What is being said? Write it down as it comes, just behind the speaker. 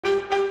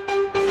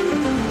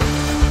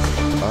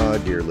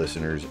dear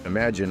listeners,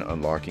 imagine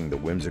unlocking the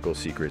whimsical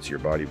secrets your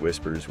body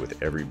whispers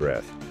with every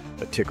breath.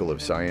 A tickle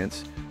of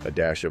science, a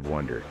dash of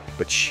wonder.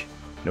 But shh,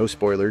 no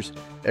spoilers.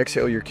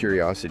 Exhale your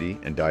curiosity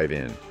and dive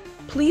in.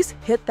 Please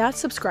hit that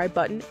subscribe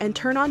button and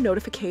turn on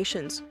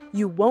notifications.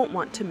 You won't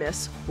want to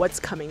miss what's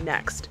coming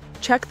next.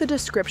 Check the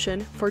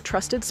description for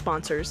trusted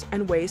sponsors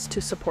and ways to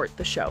support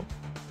the show.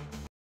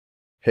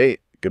 Hey,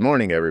 good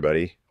morning,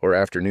 everybody, or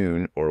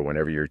afternoon, or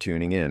whenever you're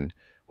tuning in.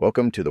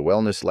 Welcome to the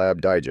Wellness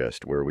Lab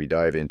Digest, where we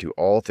dive into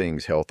all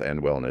things health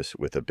and wellness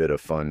with a bit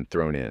of fun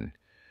thrown in.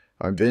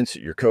 I'm Vince,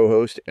 your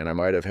co-host, and I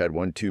might have had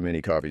one too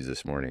many coffees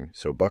this morning,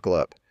 so buckle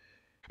up.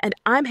 And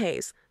I'm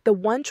Hayes, the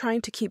one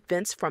trying to keep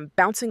Vince from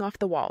bouncing off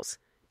the walls.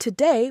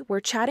 Today, we're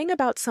chatting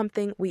about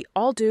something we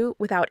all do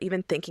without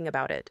even thinking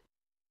about it.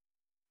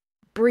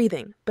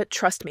 Breathing, but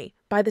trust me,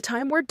 by the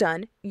time we're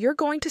done, you're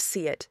going to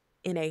see it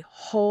in a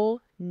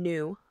whole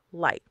new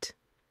light.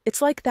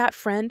 It's like that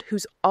friend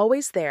who's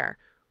always there,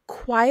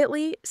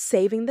 quietly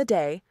saving the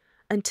day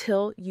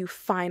until you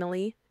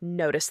finally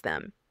notice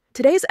them.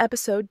 Today's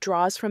episode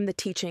draws from the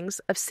teachings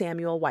of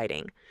Samuel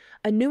Whiting,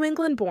 a New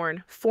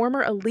England-born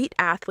former elite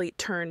athlete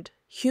turned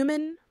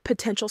human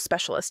potential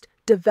specialist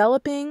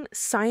developing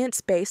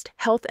science-based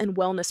health and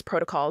wellness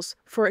protocols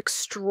for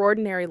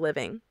extraordinary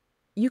living.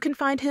 You can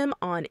find him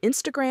on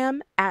Instagram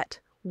at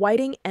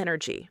Whiting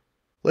Energy.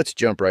 Let's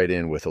jump right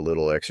in with a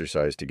little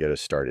exercise to get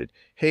us started.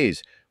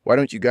 Hayes, why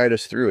don't you guide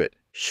us through it?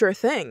 Sure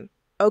thing.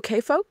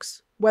 Okay,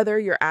 folks, whether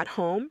you're at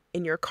home,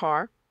 in your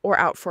car, or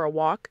out for a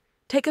walk,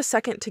 take a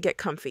second to get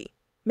comfy.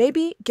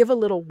 Maybe give a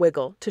little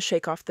wiggle to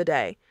shake off the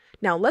day.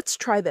 Now let's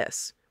try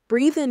this.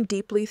 Breathe in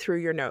deeply through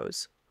your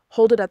nose.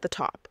 Hold it at the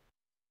top.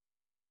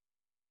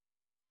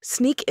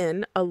 Sneak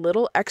in a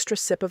little extra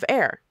sip of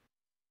air.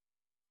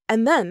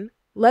 And then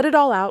let it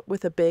all out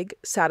with a big,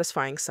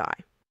 satisfying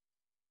sigh.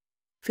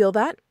 Feel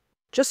that?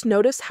 Just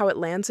notice how it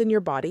lands in your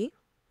body.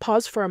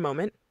 Pause for a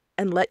moment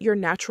and let your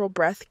natural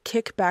breath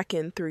kick back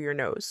in through your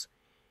nose.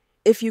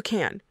 If you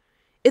can.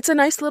 It's a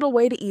nice little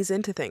way to ease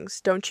into things,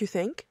 don't you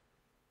think?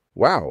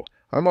 Wow,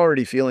 I'm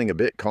already feeling a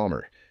bit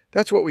calmer.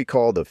 That's what we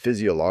call the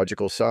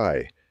physiological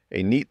sigh,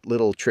 a neat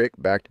little trick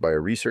backed by a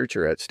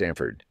researcher at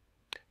Stanford.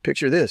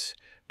 Picture this.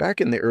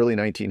 Back in the early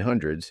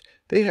 1900s,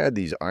 they had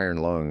these iron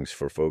lungs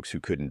for folks who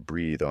couldn't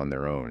breathe on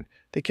their own.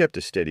 They kept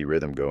a steady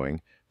rhythm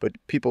going, but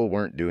people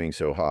weren't doing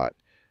so hot.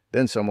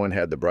 Then someone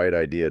had the bright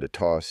idea to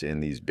toss in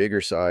these bigger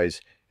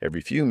sighs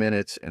every few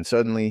minutes, and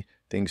suddenly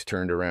things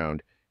turned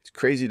around. It's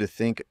crazy to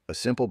think a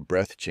simple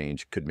breath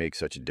change could make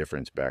such a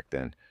difference back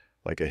then,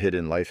 like a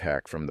hidden life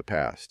hack from the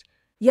past.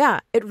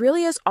 Yeah, it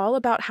really is all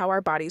about how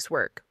our bodies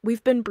work.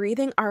 We've been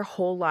breathing our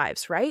whole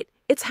lives, right?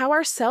 It's how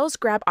our cells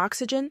grab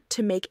oxygen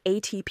to make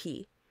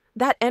ATP,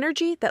 that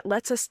energy that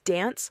lets us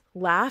dance,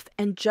 laugh,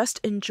 and just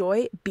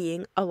enjoy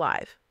being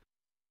alive.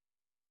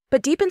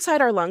 But deep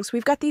inside our lungs,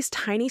 we've got these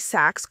tiny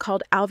sacs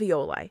called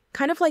alveoli,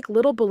 kind of like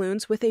little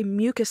balloons with a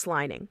mucus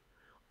lining.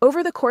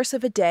 Over the course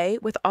of a day,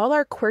 with all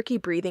our quirky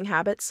breathing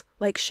habits,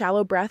 like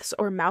shallow breaths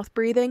or mouth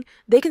breathing,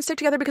 they can stick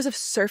together because of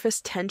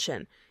surface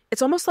tension.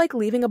 It's almost like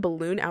leaving a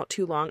balloon out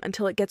too long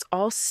until it gets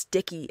all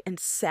sticky and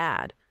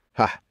sad.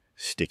 Ha!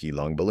 Sticky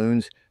lung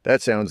balloons?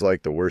 That sounds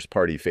like the worst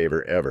party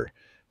favor ever.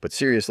 But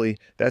seriously,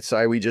 that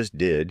sigh we just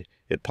did,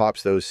 it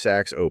pops those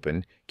sacs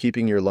open,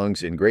 keeping your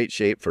lungs in great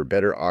shape for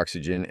better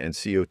oxygen and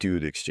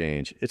CO2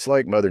 exchange. It's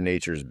like Mother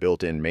Nature's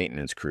built-in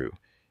maintenance crew.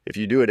 If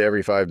you do it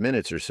every 5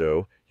 minutes or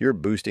so, you're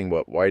boosting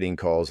what Whiting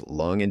calls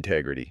lung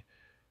integrity.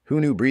 Who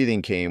knew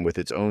breathing came with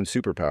its own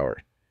superpower?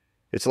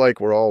 It's like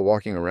we're all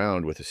walking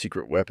around with a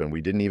secret weapon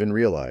we didn't even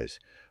realize.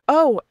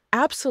 Oh,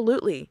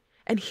 absolutely.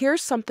 And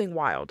here's something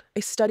wild.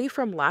 A study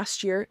from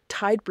last year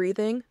tied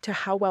breathing to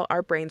how well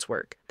our brains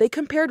work. They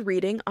compared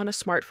reading on a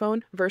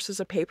smartphone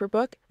versus a paper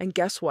book, and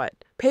guess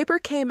what? Paper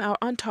came out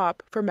on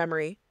top for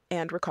memory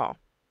and recall.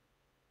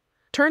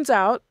 Turns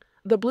out,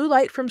 the blue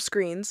light from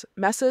screens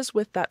messes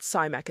with that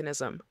sigh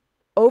mechanism,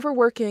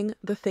 overworking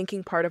the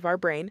thinking part of our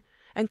brain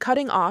and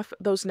cutting off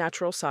those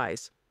natural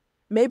sighs.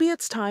 Maybe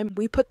it's time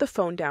we put the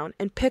phone down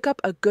and pick up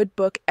a good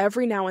book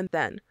every now and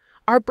then.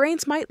 Our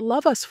brains might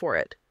love us for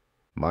it.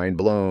 Mind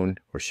blown,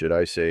 or should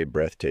I say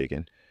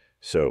breathtaking.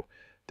 So,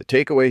 the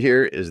takeaway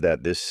here is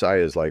that this sigh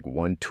is like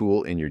one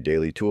tool in your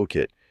daily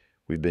toolkit.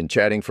 We've been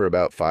chatting for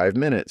about 5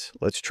 minutes.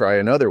 Let's try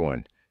another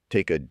one.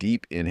 Take a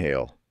deep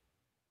inhale.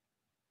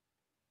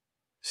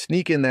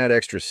 Sneak in that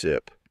extra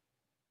sip.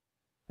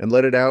 And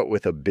let it out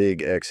with a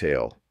big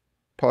exhale.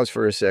 Pause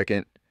for a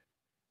second.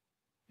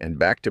 And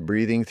back to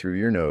breathing through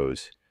your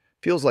nose.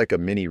 Feels like a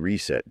mini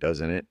reset,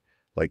 doesn't it?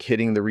 Like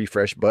hitting the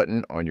refresh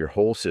button on your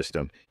whole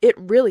system. It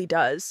really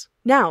does.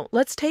 Now,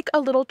 let's take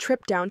a little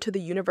trip down to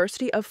the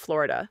University of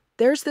Florida.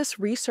 There's this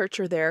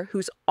researcher there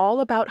who's all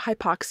about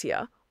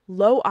hypoxia,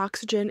 low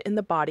oxygen in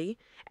the body,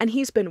 and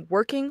he's been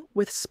working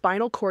with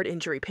spinal cord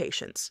injury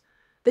patients.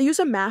 They use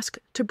a mask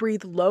to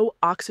breathe low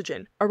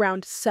oxygen,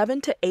 around 7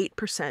 to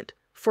 8%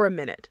 for a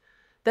minute,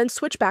 then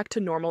switch back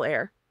to normal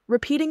air,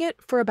 repeating it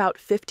for about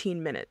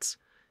 15 minutes.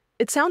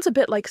 It sounds a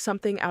bit like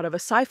something out of a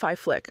sci-fi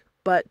flick,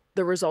 but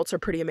the results are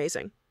pretty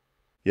amazing.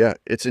 Yeah,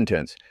 it's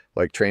intense,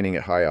 like training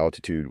at high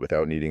altitude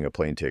without needing a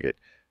plane ticket.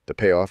 The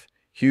payoff?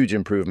 Huge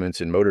improvements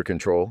in motor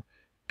control.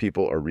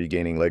 People are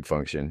regaining leg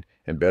function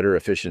and better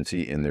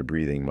efficiency in their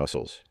breathing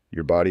muscles.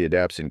 Your body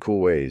adapts in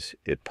cool ways.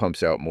 It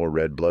pumps out more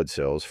red blood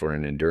cells for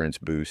an endurance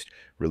boost,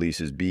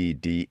 releases B,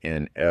 D,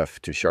 and F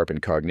to sharpen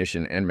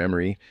cognition and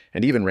memory,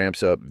 and even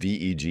ramps up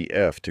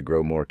VEGF to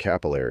grow more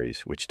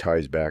capillaries, which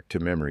ties back to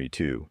memory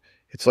too.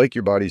 It's like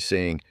your body's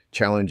saying,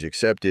 challenge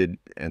accepted,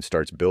 and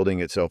starts building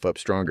itself up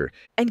stronger.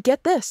 And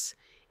get this,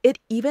 it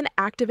even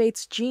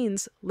activates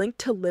genes linked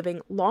to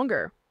living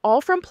longer,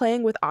 all from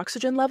playing with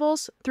oxygen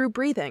levels through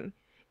breathing.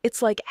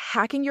 It's like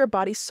hacking your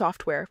body's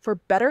software for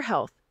better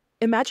health.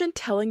 Imagine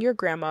telling your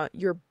grandma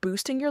you're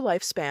boosting your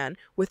lifespan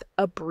with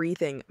a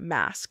breathing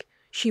mask.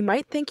 She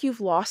might think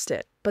you've lost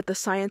it, but the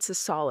science is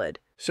solid.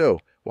 So,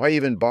 why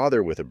even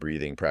bother with a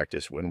breathing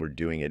practice when we're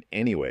doing it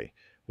anyway?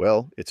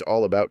 Well, it's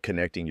all about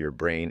connecting your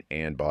brain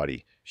and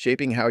body,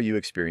 shaping how you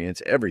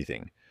experience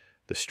everything.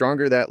 The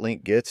stronger that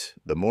link gets,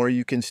 the more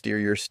you can steer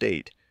your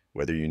state,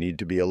 whether you need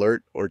to be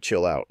alert or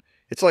chill out.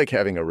 It's like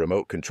having a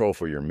remote control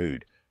for your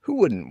mood. Who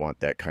wouldn't want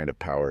that kind of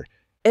power?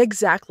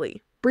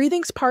 Exactly.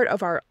 Breathing's part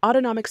of our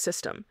autonomic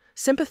system,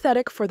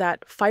 sympathetic for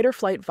that fight or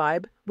flight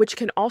vibe, which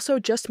can also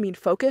just mean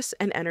focus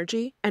and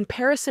energy, and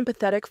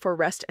parasympathetic for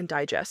rest and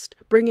digest,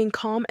 bringing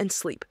calm and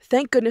sleep.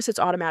 Thank goodness it's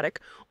automatic,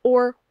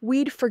 or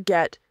we'd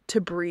forget to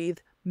breathe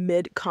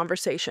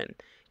mid-conversation.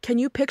 Can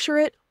you picture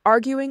it?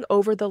 Arguing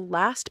over the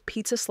last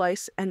pizza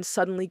slice and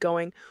suddenly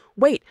going,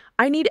 "Wait,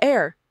 I need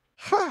air."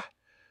 Ha!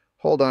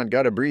 Hold on,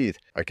 gotta breathe.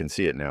 I can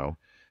see it now.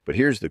 But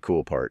here's the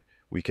cool part.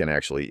 We can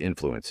actually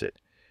influence it.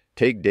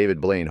 Take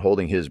David Blaine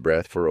holding his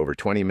breath for over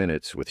 20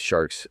 minutes with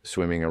sharks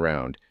swimming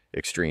around.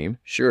 Extreme,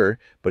 sure,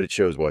 but it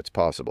shows what's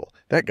possible.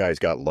 That guy's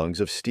got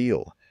lungs of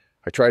steel.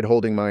 I tried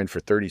holding mine for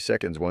 30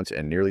 seconds once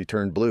and nearly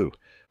turned blue.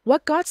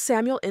 What got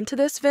Samuel into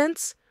this,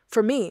 Vince?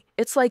 For me,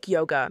 it's like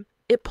yoga.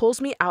 It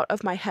pulls me out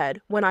of my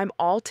head when I'm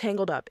all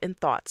tangled up in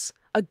thoughts.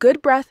 A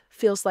good breath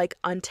feels like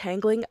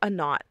untangling a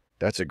knot.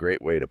 That's a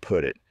great way to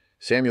put it.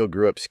 Samuel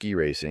grew up ski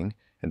racing,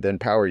 and then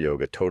power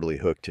yoga totally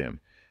hooked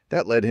him.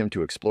 That led him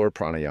to explore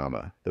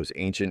pranayama, those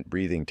ancient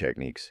breathing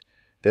techniques.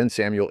 Then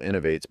Samuel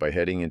innovates by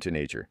heading into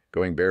nature,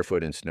 going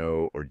barefoot in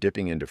snow or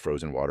dipping into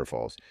frozen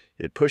waterfalls.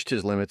 It pushed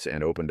his limits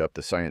and opened up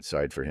the science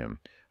side for him.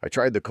 I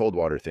tried the cold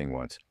water thing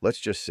once. Let's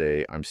just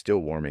say I'm still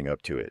warming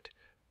up to it.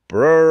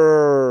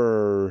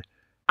 Brrrr!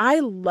 I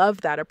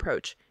love that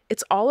approach.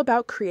 It's all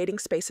about creating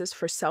spaces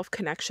for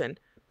self-connection,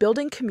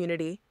 building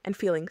community, and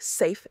feeling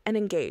safe and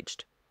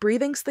engaged.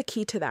 Breathing's the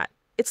key to that.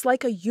 It's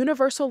like a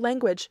universal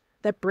language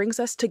that brings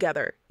us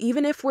together,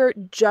 even if we're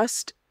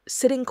just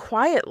sitting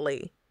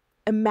quietly.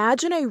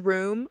 Imagine a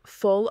room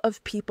full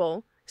of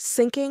people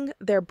syncing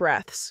their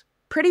breaths.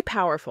 Pretty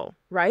powerful,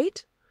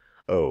 right?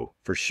 Oh,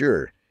 for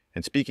sure.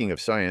 And speaking of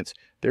science,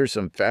 there's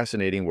some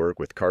fascinating work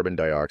with carbon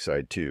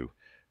dioxide too.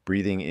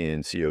 Breathing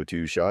in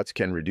CO2 shots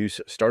can reduce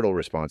startle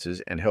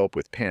responses and help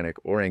with panic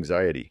or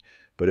anxiety.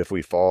 But if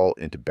we fall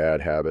into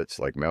bad habits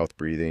like mouth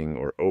breathing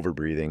or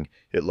overbreathing,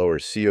 it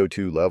lowers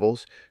CO2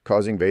 levels,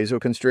 causing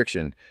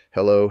vasoconstriction,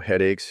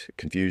 headaches,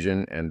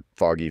 confusion, and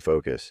foggy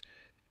focus.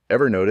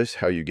 Ever notice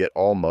how you get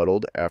all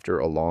muddled after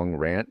a long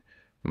rant?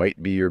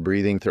 Might be your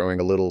breathing throwing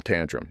a little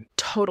tantrum.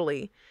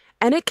 Totally.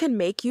 And it can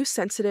make you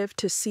sensitive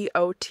to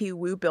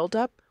CO2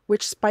 buildup,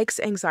 which spikes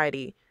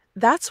anxiety.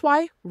 That's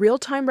why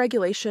real-time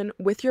regulation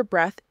with your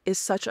breath is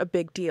such a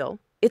big deal.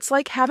 It's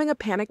like having a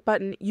panic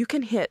button you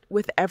can hit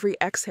with every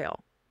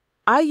exhale.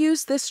 I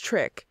used this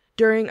trick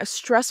during a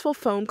stressful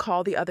phone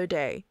call the other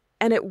day,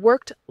 and it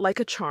worked like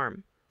a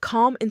charm.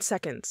 Calm in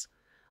seconds.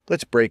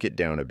 Let's break it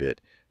down a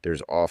bit.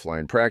 There's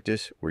offline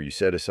practice, where you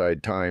set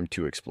aside time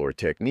to explore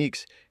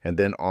techniques, and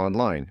then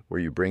online, where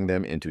you bring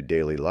them into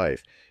daily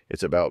life.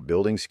 It's about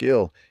building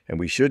skill, and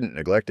we shouldn't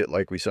neglect it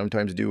like we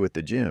sometimes do with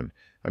the gym.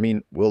 I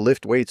mean, we'll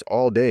lift weights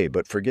all day,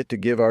 but forget to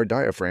give our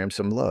diaphragm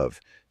some love.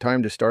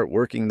 Time to start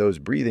working those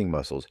breathing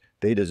muscles.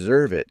 They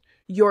deserve it.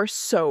 You're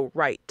so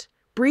right.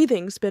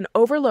 Breathing's been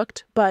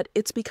overlooked, but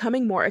it's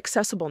becoming more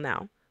accessible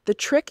now. The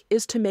trick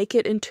is to make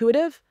it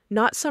intuitive,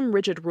 not some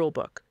rigid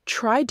rulebook.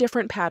 Try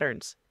different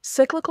patterns.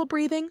 Cyclical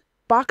breathing,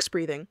 box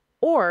breathing,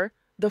 or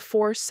the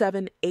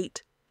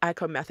 4-7-8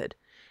 ICO method,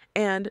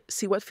 and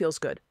see what feels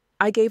good.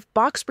 I gave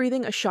box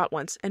breathing a shot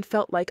once and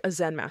felt like a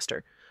Zen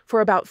master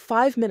for about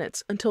 5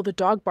 minutes until the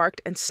dog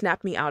barked and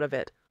snapped me out of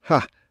it.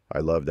 Ha! I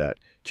love that.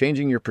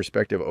 Changing your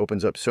perspective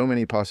opens up so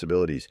many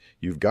possibilities.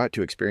 You've got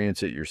to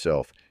experience it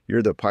yourself.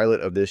 You're the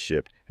pilot of this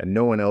ship, and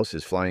no one else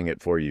is flying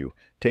it for you.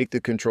 Take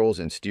the controls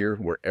and steer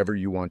wherever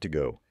you want to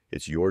go.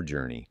 It's your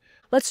journey.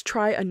 Let's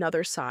try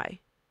another sigh.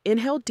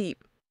 Inhale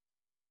deep.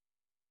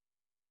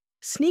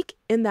 Sneak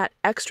in that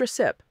extra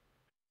sip.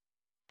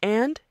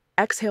 And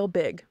exhale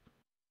big.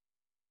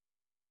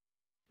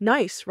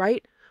 Nice,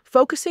 right?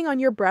 Focusing on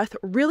your breath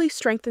really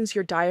strengthens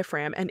your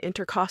diaphragm and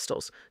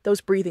intercostals,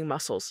 those breathing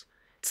muscles.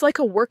 It's like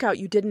a workout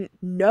you didn't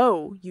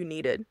know you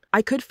needed.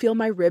 I could feel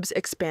my ribs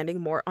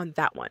expanding more on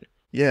that one.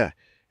 Yeah,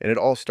 And it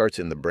all starts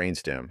in the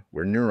brainstem,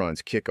 where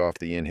neurons kick off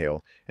the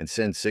inhale and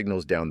send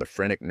signals down the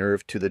phrenic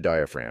nerve to the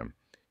diaphragm.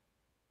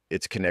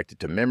 It's connected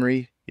to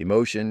memory,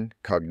 emotion,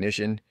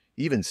 cognition,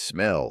 even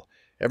smell.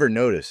 Ever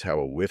notice how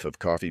a whiff of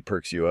coffee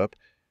perks you up?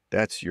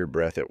 That's your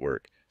breath at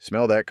work.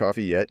 Smell that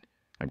coffee yet?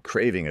 I'm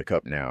craving a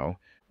cup now.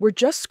 We're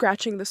just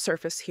scratching the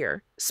surface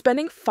here.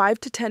 Spending 5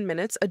 to 10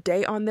 minutes a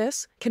day on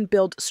this can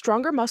build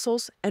stronger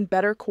muscles and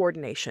better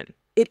coordination.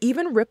 It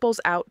even ripples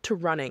out to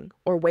running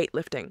or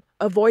weightlifting,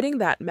 avoiding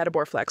that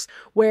metaphor flex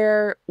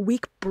where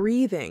weak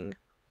breathing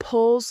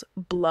pulls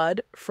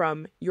blood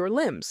from your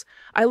limbs.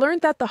 I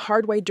learned that the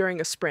hard way during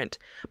a sprint.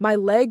 My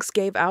legs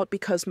gave out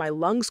because my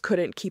lungs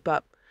couldn't keep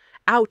up.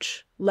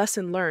 Ouch,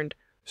 lesson learned.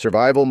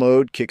 Survival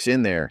mode kicks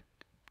in there.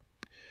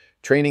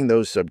 Training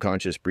those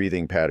subconscious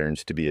breathing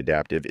patterns to be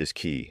adaptive is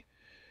key.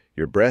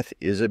 Your breath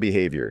is a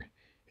behavior.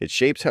 It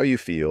shapes how you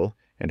feel,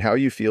 and how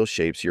you feel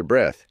shapes your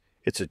breath.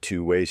 It's a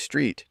two-way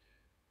street.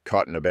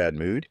 Caught in a bad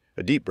mood,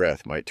 a deep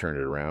breath might turn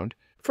it around.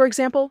 For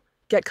example,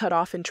 get cut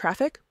off in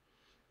traffic.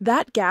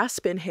 That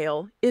gasp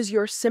inhale is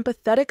your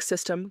sympathetic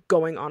system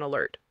going on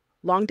alert.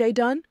 Long day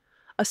done?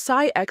 A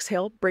sigh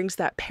exhale brings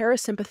that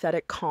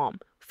parasympathetic calm.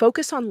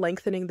 Focus on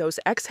lengthening those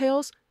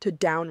exhales to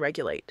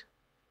down-regulate.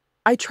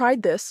 I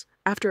tried this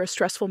after a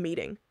stressful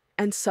meeting,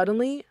 and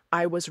suddenly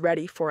I was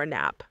ready for a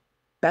nap.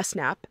 Best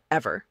nap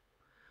ever.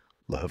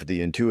 Love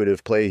the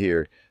intuitive play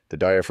here. The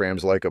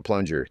diaphragm's like a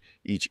plunger.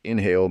 Each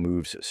inhale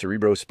moves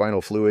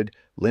cerebrospinal fluid,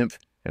 lymph,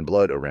 and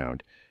blood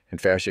around,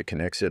 and fascia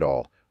connects it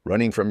all,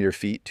 running from your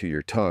feet to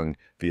your tongue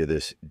via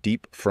this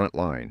deep front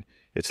line.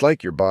 It's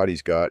like your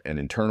body's got an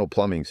internal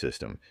plumbing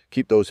system.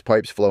 Keep those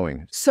pipes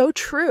flowing. So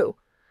true.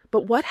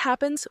 But what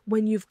happens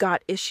when you've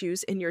got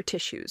issues in your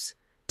tissues?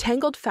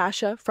 Tangled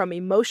fascia from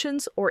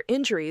emotions or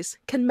injuries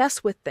can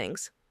mess with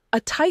things. A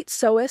tight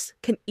psoas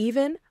can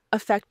even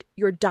affect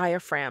your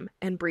diaphragm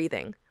and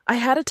breathing. I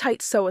had a tight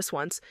psoas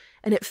once,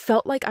 and it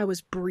felt like I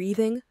was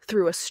breathing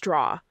through a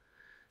straw.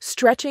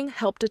 Stretching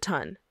helped a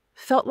ton.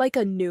 Felt like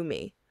a new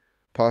me.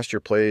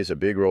 Posture plays a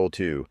big role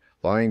too.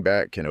 Lying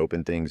back can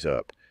open things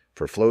up.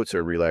 For floats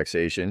or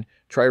relaxation,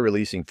 try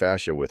releasing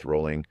fascia with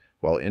rolling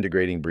while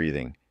integrating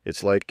breathing.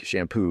 It's like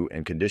shampoo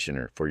and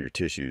conditioner for your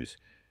tissues.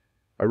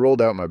 I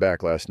rolled out my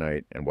back last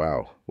night, and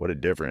wow, what a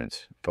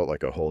difference. Felt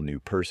like a whole new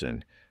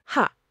person.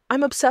 Ha!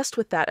 I'm obsessed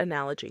with that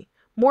analogy.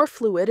 More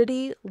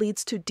fluidity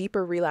leads to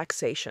deeper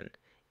relaxation.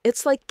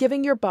 It's like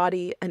giving your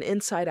body an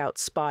inside-out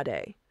spa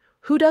day.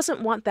 Who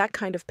doesn't want that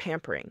kind of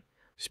pampering?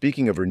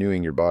 Speaking of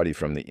renewing your body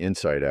from the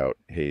inside out,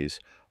 Hayes,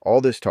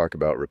 all this talk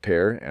about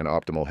repair and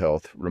optimal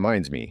health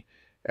reminds me,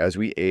 as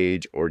we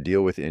age or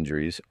deal with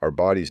injuries, our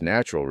body's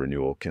natural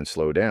renewal can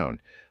slow down,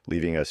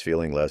 leaving us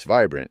feeling less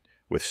vibrant,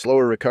 with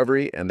slower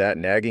recovery and that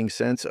nagging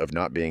sense of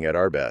not being at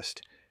our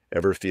best.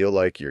 Ever feel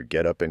like your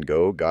get up and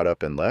go got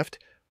up and left?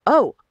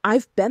 Oh,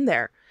 I've been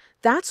there.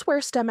 That's where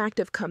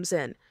StemActive comes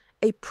in,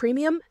 a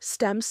premium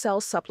stem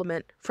cell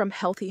supplement from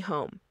Healthy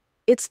Home.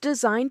 It's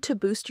designed to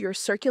boost your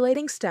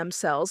circulating stem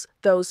cells,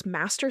 those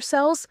master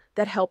cells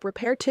that help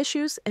repair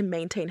tissues and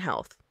maintain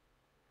health.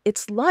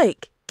 It's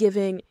like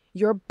giving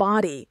your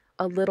body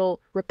a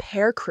little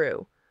repair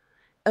crew.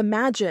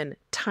 Imagine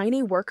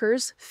tiny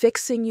workers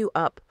fixing you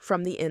up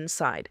from the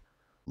inside.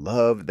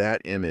 Love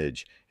that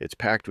image. It's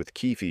packed with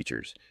key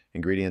features.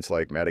 Ingredients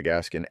like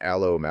Madagascan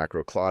aloe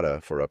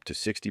macroclada for up to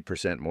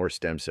 60% more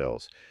stem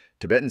cells,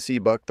 Tibetan sea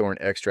buckthorn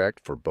extract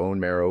for bone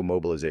marrow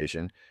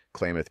mobilization,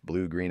 Klamath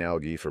blue-green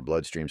algae for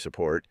bloodstream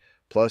support,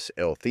 plus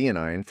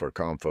L-theanine for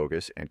calm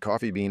focus, and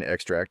coffee bean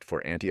extract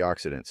for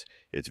antioxidants.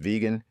 It's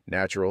vegan,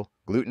 natural,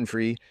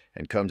 gluten-free,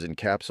 and comes in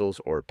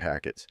capsules or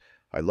packets.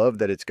 I love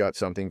that it's got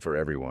something for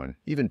everyone.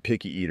 Even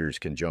picky eaters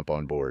can jump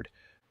on board.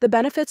 The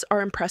benefits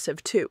are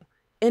impressive too.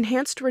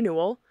 Enhanced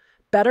renewal,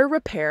 better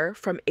repair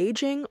from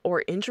aging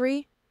or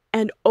injury,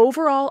 and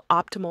overall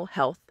optimal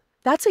health.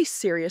 That's a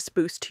serious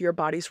boost to your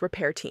body's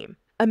repair team.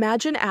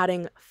 Imagine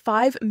adding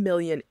 5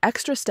 million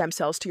extra stem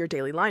cells to your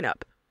daily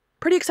lineup.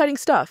 Pretty exciting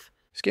stuff.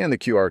 Scan the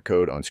QR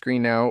code on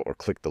screen now or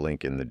click the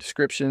link in the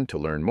description to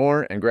learn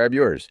more and grab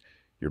yours.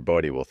 Your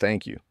body will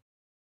thank you.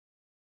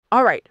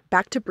 All right,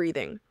 back to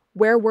breathing.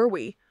 Where were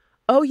we?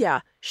 Oh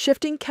yeah,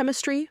 shifting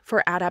chemistry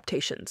for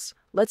adaptations.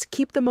 Let's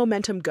keep the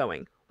momentum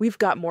going. We've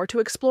got more to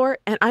explore,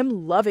 and I'm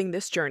loving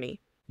this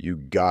journey. You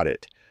got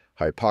it.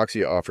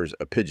 Hypoxia offers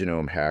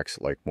epigenome hacks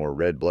like more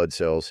red blood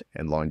cells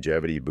and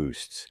longevity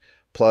boosts.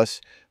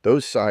 Plus,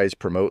 those sighs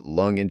promote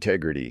lung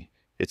integrity.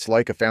 It's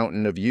like a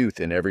fountain of youth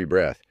in every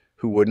breath.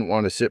 Who wouldn't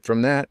want to sip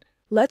from that?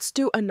 Let's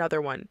do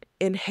another one.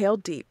 Inhale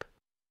deep.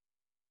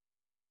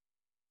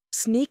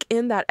 Sneak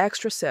in that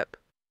extra sip.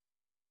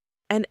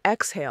 And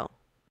exhale.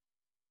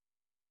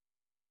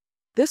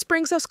 This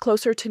brings us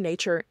closer to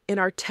nature in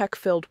our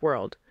tech-filled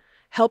world.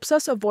 Helps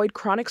us avoid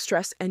chronic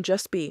stress and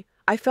just be.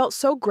 I felt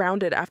so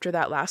grounded after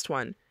that last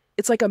one.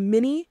 It's like a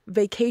mini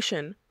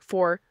vacation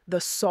for the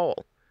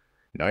soul.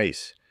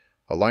 Nice.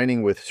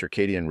 Aligning with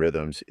circadian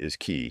rhythms is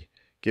key.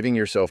 Giving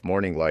yourself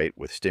morning light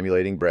with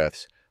stimulating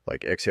breaths,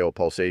 like exhale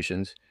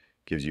pulsations,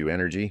 gives you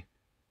energy.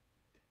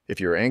 If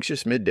you're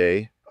anxious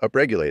midday,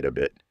 upregulate a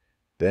bit.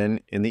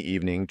 Then, in the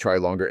evening, try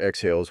longer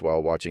exhales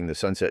while watching the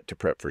sunset to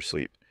prep for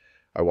sleep.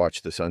 I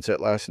watched the sunset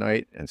last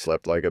night and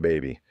slept like a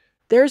baby.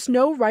 There's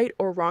no right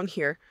or wrong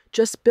here.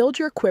 Just build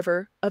your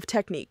quiver of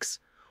techniques.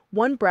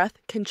 One breath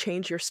can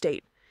change your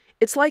state.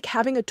 It's like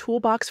having a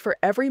toolbox for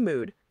every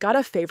mood. Got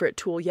a favorite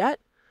tool yet?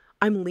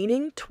 I'm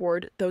leaning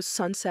toward those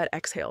sunset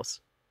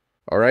exhales.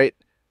 All right,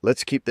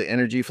 let's keep the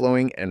energy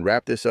flowing and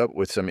wrap this up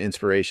with some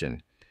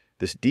inspiration.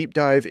 This deep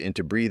dive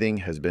into breathing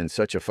has been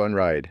such a fun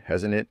ride,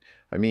 hasn't it?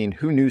 I mean,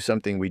 who knew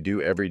something we do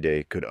every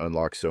day could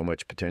unlock so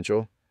much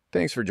potential?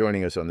 Thanks for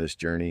joining us on this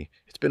journey.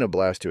 It's been a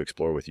blast to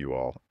explore with you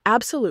all.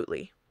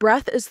 Absolutely.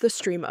 Breath is the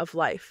stream of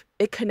life.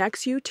 It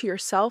connects you to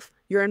yourself,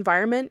 your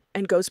environment,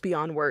 and goes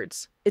beyond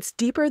words. It's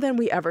deeper than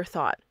we ever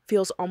thought.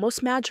 Feels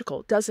almost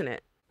magical, doesn't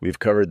it? We've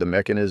covered the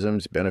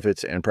mechanisms,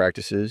 benefits, and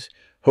practices.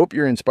 Hope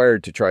you're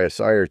inspired to try a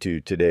sigh or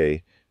two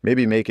today.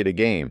 Maybe make it a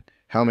game.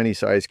 How many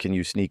sighs can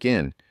you sneak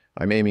in?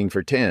 I'm aiming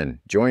for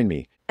 10. Join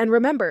me. And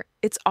remember,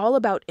 it's all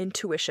about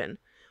intuition.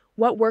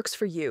 What works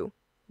for you?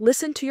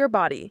 Listen to your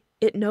body.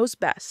 It knows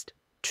best.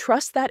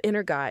 Trust that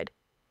inner guide.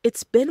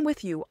 It's been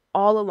with you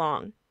all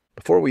along.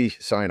 Before we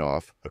sign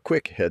off, a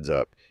quick heads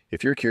up.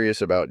 If you're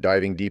curious about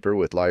diving deeper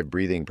with live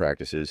breathing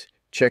practices,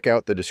 check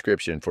out the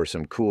description for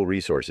some cool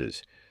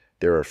resources.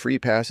 There are free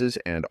passes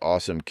and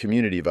awesome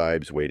community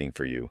vibes waiting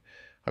for you.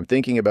 I'm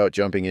thinking about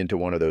jumping into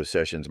one of those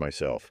sessions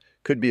myself.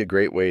 Could be a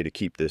great way to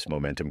keep this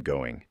momentum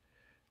going.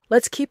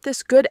 Let's keep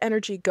this good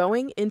energy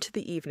going into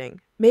the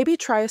evening. Maybe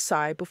try a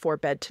sigh before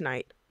bed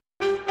tonight.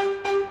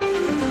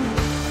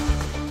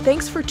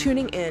 Thanks for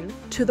tuning in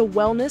to the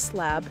Wellness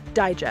Lab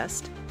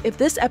Digest. If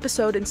this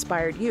episode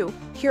inspired you,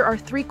 here are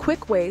 3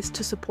 quick ways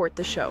to support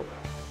the show.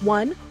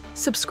 1.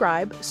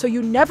 Subscribe so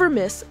you never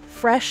miss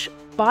fresh,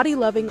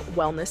 body-loving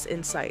wellness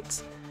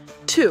insights.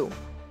 2.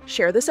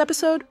 Share this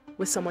episode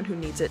with someone who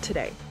needs it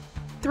today.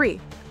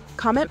 3.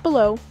 Comment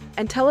below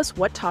and tell us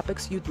what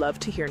topics you'd love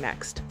to hear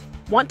next.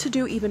 Want to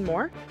do even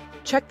more?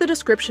 Check the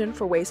description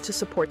for ways to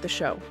support the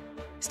show.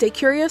 Stay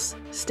curious,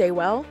 stay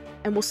well,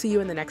 and we'll see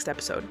you in the next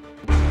episode.